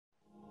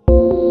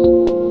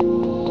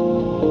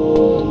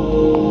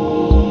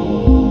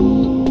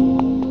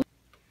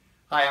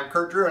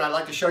Curt Drew, and I'd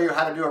like to show you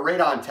how to do a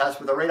radon test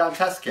with a radon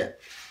test kit.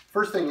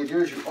 First thing you do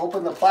is you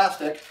open the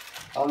plastic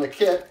on the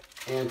kit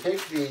and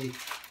take the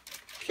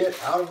kit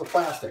out of the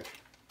plastic.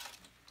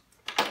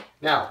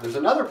 Now, there's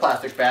another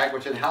plastic bag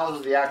which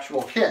houses the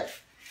actual kit.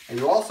 And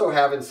you also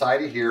have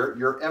inside of here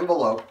your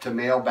envelope to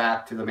mail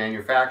back to the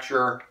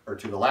manufacturer, or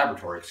to the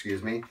laboratory,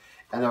 excuse me,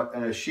 and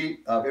a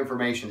sheet of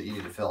information that you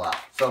need to fill out.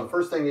 So the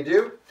first thing you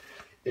do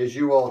is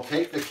you will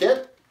take the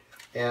kit,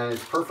 and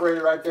it's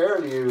perforated right there,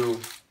 and you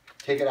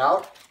take it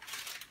out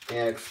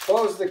and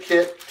expose the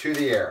kit to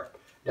the air.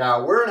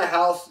 Now, we're in a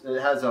house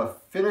that has a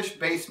finished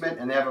basement,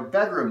 and they have a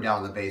bedroom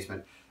down in the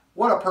basement.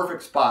 What a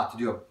perfect spot to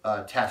do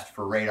a test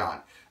for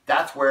radon.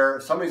 That's where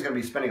somebody's going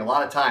to be spending a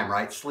lot of time,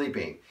 right,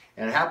 sleeping.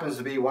 And it happens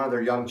to be one of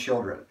their young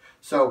children.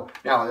 So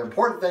now the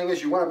important thing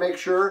is you want to make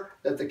sure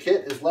that the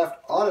kit is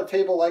left on a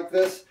table like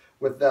this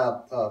with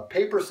the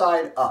paper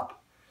side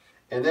up.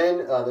 And then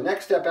the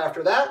next step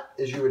after that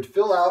is you would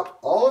fill out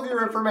all of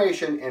your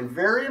information, and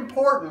very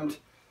important,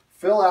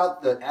 fill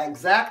out the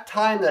exact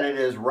time that it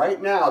is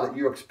right now that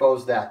you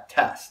expose that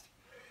test.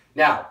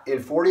 Now,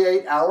 in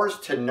 48 hours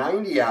to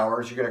 90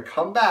 hours, you're going to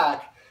come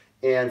back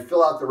and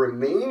fill out the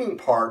remaining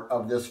part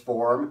of this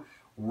form,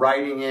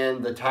 writing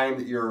in the time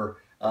that you're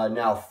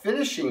now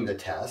finishing the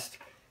test.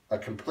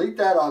 Complete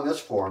that on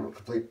this form.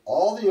 Complete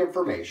all the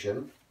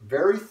information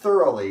very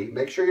thoroughly.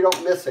 Make sure you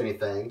don't miss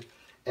anything.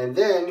 And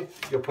then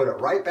you'll put it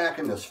right back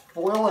in this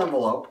foil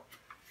envelope,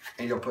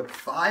 and you'll put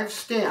 5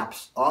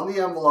 stamps on the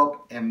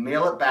envelope and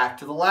mail it back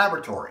to the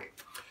laboratory.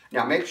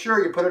 Now make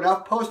sure you put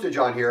enough postage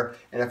on here,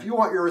 and if you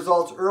want your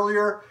results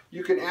earlier,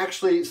 you can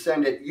actually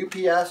send it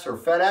UPS or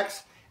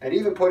FedEx, and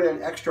even put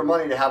in extra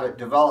money to have it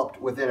developed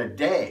within a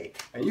day,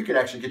 and you can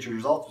actually get your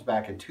results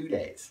back in 2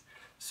 days.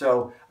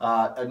 So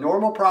a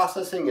normal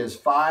processing is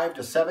 5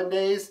 to 7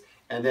 days,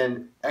 and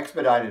then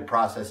expedited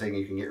processing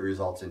you can get your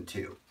results in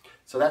 2.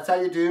 So that's how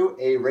you do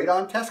a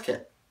radon test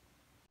kit.